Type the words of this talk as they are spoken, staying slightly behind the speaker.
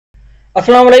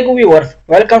Assalamualaikum viewers,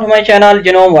 welcome to my channel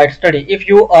Genome Wide Study. If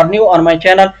you are new on my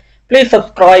channel, please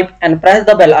subscribe and press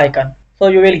the bell icon so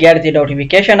you will get the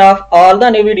notification of all the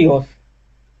new videos.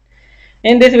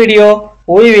 In this video,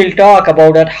 we will talk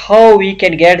about how we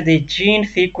can get the gene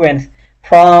sequence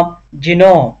from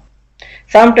genome.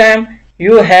 Sometimes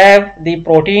you have the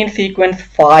protein sequence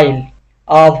file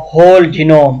of whole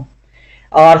genome,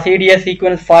 or CDS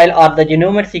sequence file, or the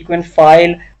genomic sequence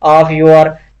file of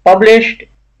your published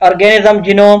organism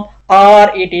genome, or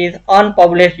it is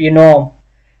unpublished genome.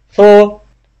 So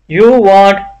you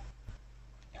want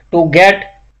to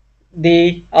get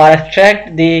the or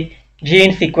extract the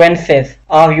gene sequences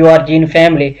of your gene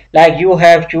family, like you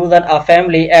have chosen a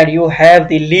family and you have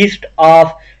the list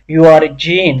of your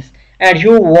genes and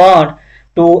you want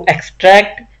to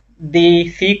extract the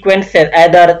sequences,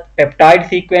 either peptide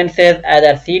sequences,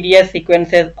 either CDS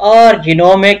sequences or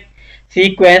genomic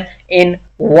sequence in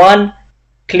one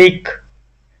click.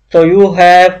 So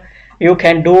you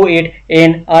can do it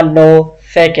in a no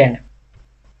second,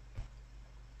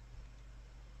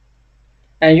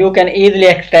 and you can easily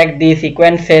extract the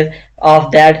sequences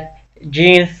of that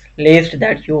genes list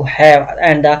that you have.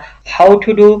 And how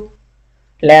to do,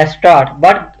 let's start.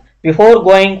 But before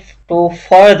going to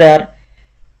further,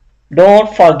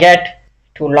 don't forget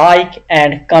to like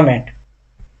and comment.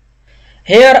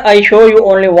 Here I show you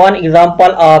only one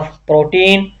example of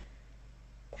protein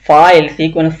file,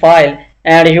 sequence file,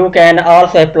 and you can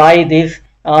also apply this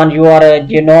on your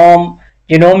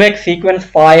genomic sequence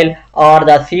file, or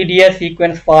the CDS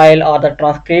sequence file, or the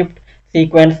transcript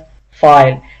sequence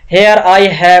file. Here I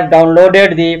have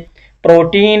downloaded the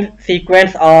protein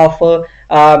sequence of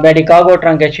Medicago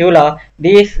truncatula.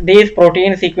 These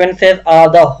protein sequences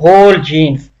are the whole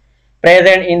genes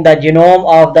present in the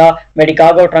genome of the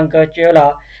Medicago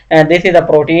truncatula, and this is a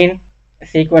protein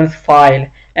sequence file,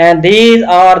 and these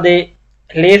are the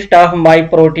list of my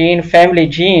protein family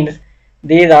genes.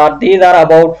 These are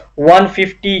about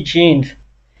 150 genes,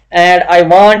 and I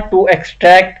want to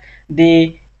extract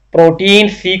the protein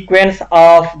sequence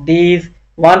of these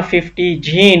 150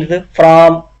 genes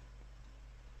from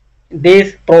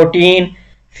this protein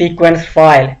sequence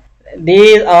file.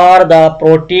 These are the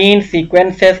protein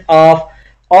sequences of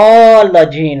all the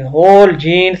genes, whole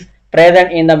genes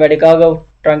present in the Medicago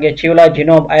truncatula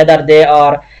genome, either they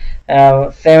are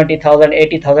 70,000,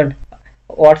 80,000,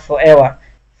 whatsoever.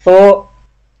 So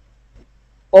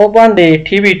open the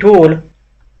TV tool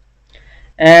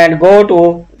and go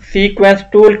to sequence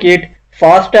toolkit,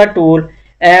 FASTA tool,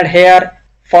 and here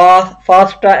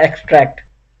FASTA extract,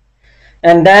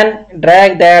 and then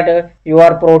drag that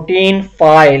your protein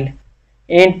file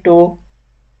into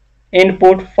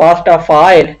input FASTA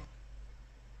file,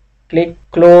 click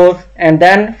close, and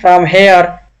then from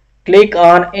here click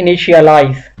on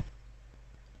initialize.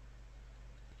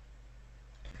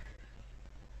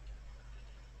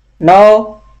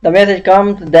 Now the message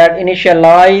comes that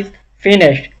initialize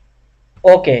finished.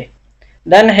 Okay,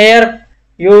 then here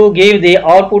you give the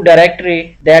output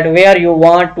directory that where you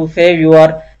want to save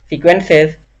your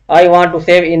sequences. I want to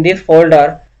save in this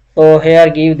folder, so here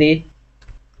give the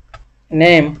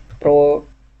name protein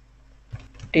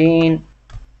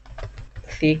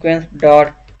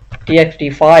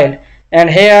sequence.txt file, and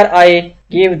here I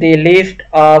give the list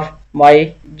of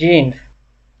my genes.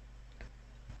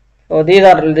 So these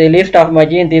are the list of my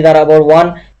genes. These are about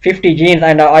 150 genes,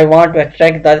 and I want to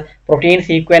extract the protein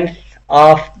sequence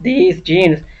of these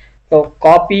genes. So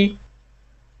copy,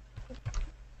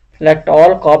 select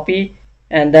all, copy,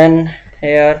 and then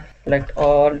here select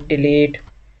all, delete,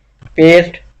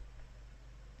 paste,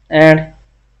 and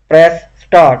press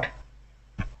start.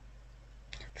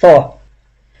 So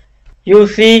you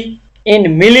see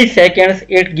in milliseconds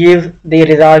it gives the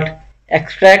result: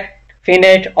 extract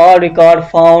finished, all record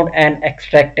found and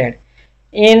extracted.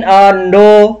 In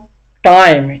no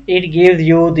time it gives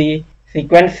you the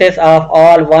sequences of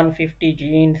all 150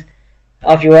 genes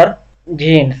of your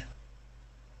genes.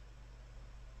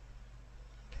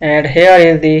 And here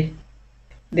is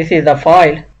this is the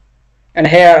file, and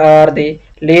here are the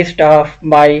list of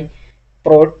my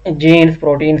genes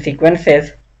protein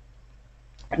sequences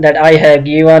that I have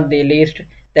given the list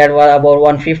that was about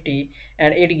 150,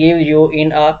 and it gives you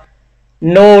in a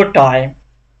no time.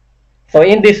 So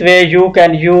in this way you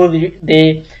can use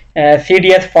the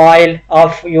CDS file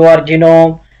of your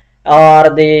genome, or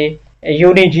the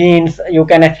unigenes you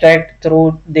can extract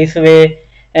through this way,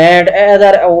 and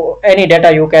any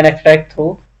data you can extract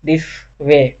through this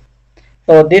way.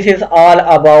 So this is all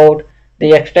about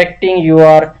the extracting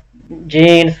your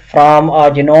genes from a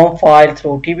genome file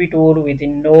through TV tool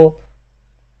within no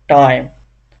time.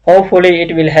 Hopefully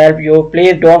it will help you.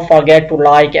 Please don't forget to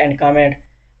like and comment.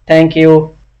 Thank you.